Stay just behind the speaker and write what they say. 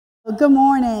Good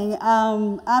morning.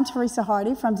 I'm Teresa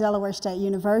Hardy from Delaware State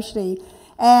University.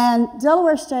 And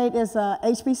Delaware State is a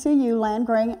HBCU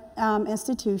land-grant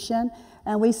institution,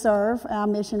 and our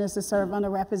mission is to serve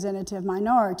underrepresented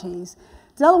minorities.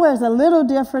 Delaware is a little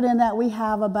different in that we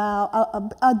have about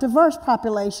a diverse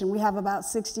population. We have about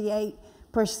 68%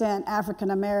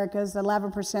 African Americans,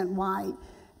 11% white,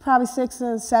 probably 6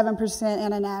 or 7%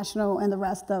 international, and the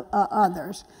rest of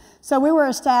others. So we were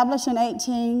established in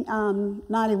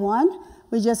 1891.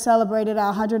 We just celebrated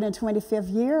our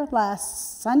 125th year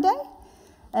last Sunday,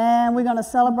 and we're going to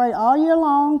celebrate all year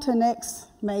long to next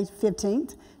May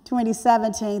 15th,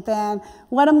 2017. And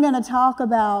what I'm going to talk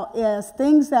about is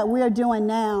things that we're doing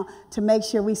now to make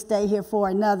sure we stay here for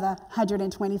another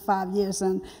 125 years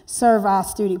and serve our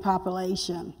student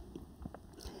population.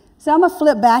 So I'm going to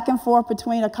flip back and forth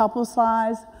between a couple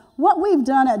slides. What we've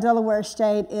done at Delaware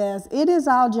State is it is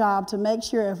our job to make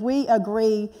sure if we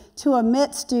agree to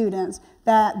admit students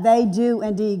that they do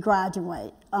indeed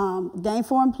graduate.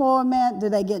 Gainful employment, do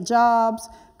they get jobs,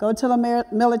 go to the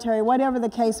military, whatever the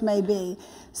case may be.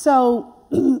 So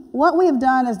what we've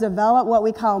done is develop what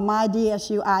we call My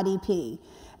DSU IDP.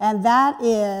 And that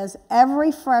is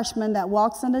every freshman that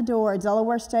walks in the door at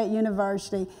Delaware State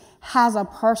University has a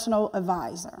personal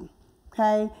advisor,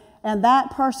 okay? And that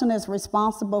person is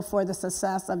responsible for the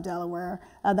success of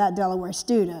that Delaware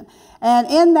student. And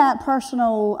in that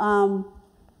personal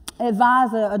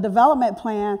advisor, a development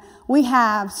plan, we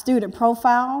have student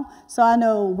profile. So I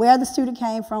know where the student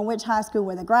came from, which high school,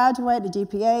 where they graduated, the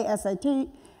GPA, SAT,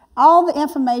 all the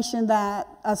information that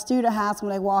a student has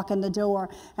when they walk in the door.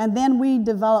 And then we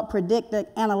develop predictive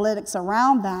analytics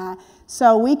around that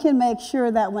so we can make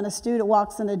sure that when a student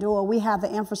walks in the door, we have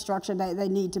the infrastructure that they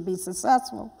need to be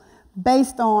successful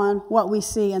based on what we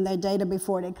see in their data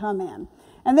before they come in.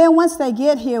 And then once they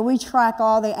get here, we track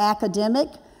all the academic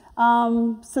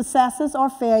successes or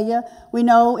failure. We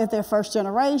know if they're first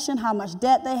generation, how much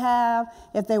debt they have,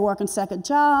 if they work in second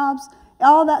jobs,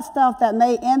 all that stuff that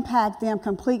may impact them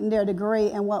completing their degree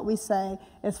in what we say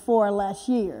is 4 or less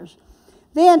years.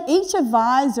 Then each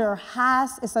advisor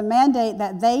it's a mandate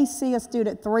that they see a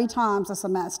student 3 times a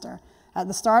semester. At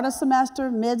the start of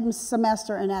semester,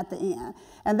 mid-semester, and at the end.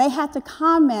 And they have to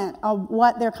comment on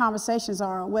what their conversations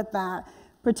are with that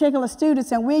particular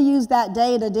students, and we use that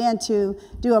data then to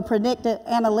do a predictive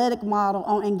analytic model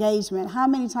on engagement. How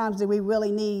many times do we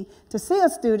really need to see a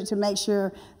student to make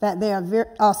sure that they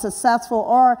are successful,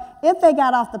 or if they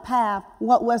got off the path,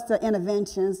 what was the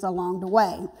interventions along the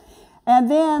way?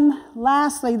 And then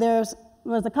lastly, there's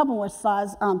a couple more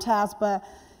slides, tabs, but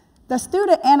the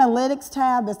Student Analytics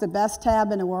tab is the best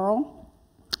tab in the world,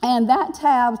 and that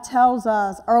tab tells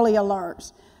us early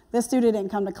alerts. This student didn't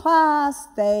come to class,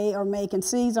 they are making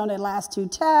C's on their last 2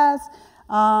 tests,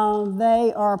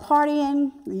 they are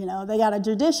partying, they got a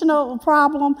traditional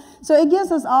problem. So it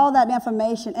gives us all that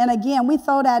information, and again, we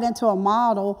throw that into a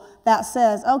model that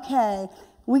says, okay,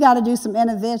 we got to do some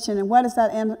intervention, and what is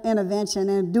that intervention,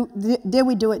 and did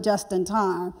we do it just in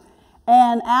time?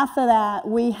 And after that,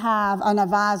 we have an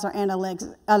advisor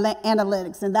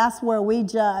analytics, and that's where we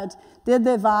judge, did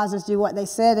the advisors do what they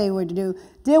said they would do?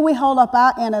 Did we hold up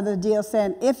our end of the deal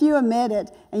saying, if you admit it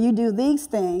and you do these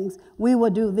things, we will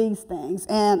do these things?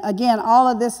 And again, all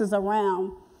of this is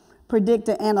around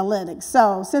predictive analytics.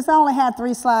 So since I only had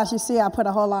 3 slides, you see I put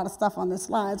a whole lot of stuff on the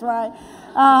slides, right?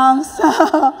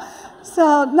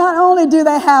 So not only do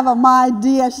they have a My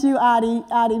DSU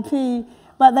IDP,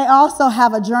 but they also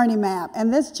have a journey map.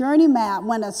 And this journey map,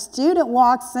 when a student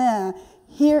walks in,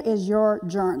 here is your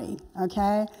journey,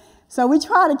 okay? So we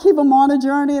try to keep them on a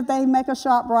journey. If they make a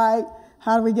sharp right,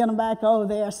 how do we get them back over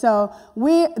there? So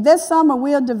this summer,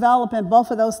 we're developing both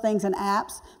of those things in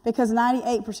apps because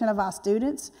 98% of our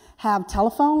students have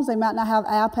telephones. They might not have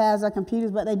iPads or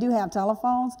computers, but they do have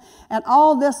telephones. And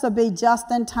all this will be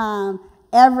just in time,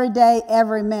 every day,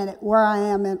 every minute, where I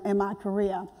am in my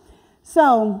career.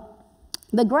 So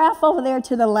the graph over there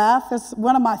to the left is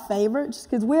one of my favorites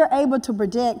because we're able to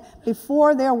predict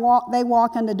before they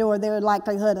walk in the door their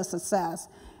likelihood of success.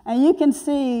 And you can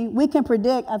see we can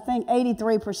predict, I think,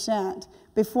 83%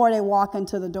 before they walk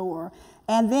into the door.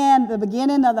 And then the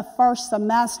beginning of the first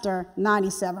semester,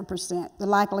 97%, the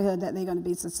likelihood that they're going to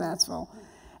be successful.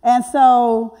 And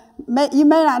so you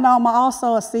may not know I'm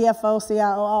also a CFO,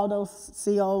 CIO, all those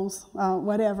COs,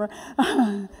 whatever.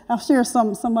 I'm sure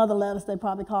some other letters they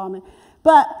probably call me.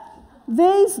 But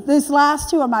these last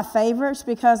 2 are my favorites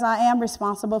because I am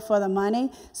responsible for the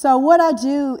money. So what I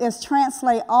do is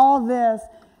translate all this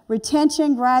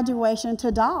retention, graduation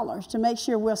to dollars to make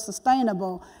sure we're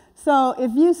sustainable. So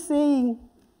if you see,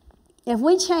 if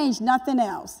we change nothing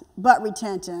else but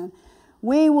retention,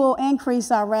 we will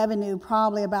increase our revenue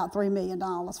probably about $3 million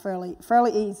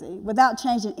fairly easy without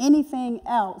changing anything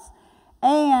else.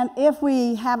 And if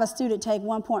we have a student take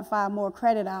 1.5 more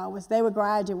credit hours, they would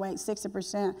graduate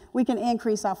 60%. We can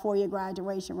increase our 4-year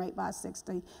graduation rate by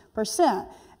 60%.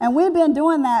 And we've been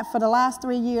doing that for the last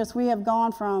 3 years. We have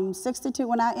gone from 62,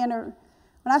 when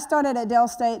I started at Del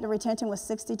State, the retention was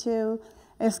 62.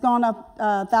 It's gone up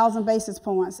 1,000 basis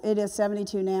points. It is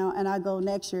 72 now, and I go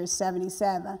next year is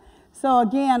 77. So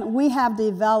again, we have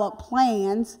developed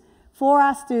plans for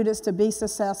our students to be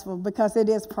successful because it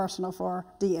is personal for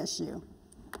DSU.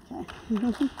 Okay.